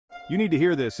You need to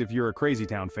hear this if you're a Crazy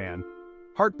Town fan.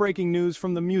 Heartbreaking news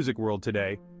from the music world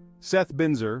today. Seth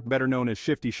Binzer, better known as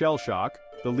Shifty Shellshock,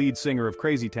 the lead singer of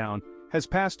Crazy Town, has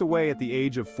passed away at the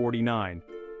age of 49.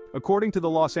 According to the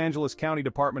Los Angeles County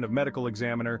Department of Medical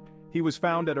Examiner, he was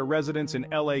found at a residence in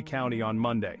LA County on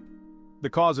Monday. The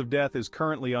cause of death is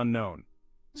currently unknown.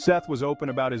 Seth was open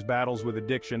about his battles with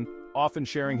addiction, often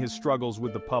sharing his struggles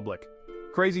with the public.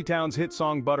 Crazy Town's hit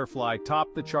song Butterfly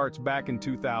topped the charts back in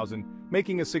 2000,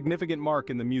 making a significant mark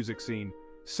in the music scene.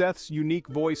 Seth's unique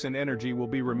voice and energy will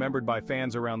be remembered by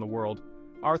fans around the world.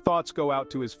 Our thoughts go out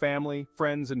to his family,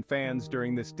 friends, and fans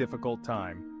during this difficult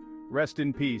time. Rest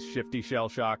in peace, Shifty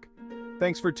Shellshock.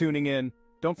 Thanks for tuning in.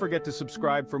 Don't forget to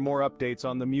subscribe for more updates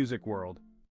on the music world.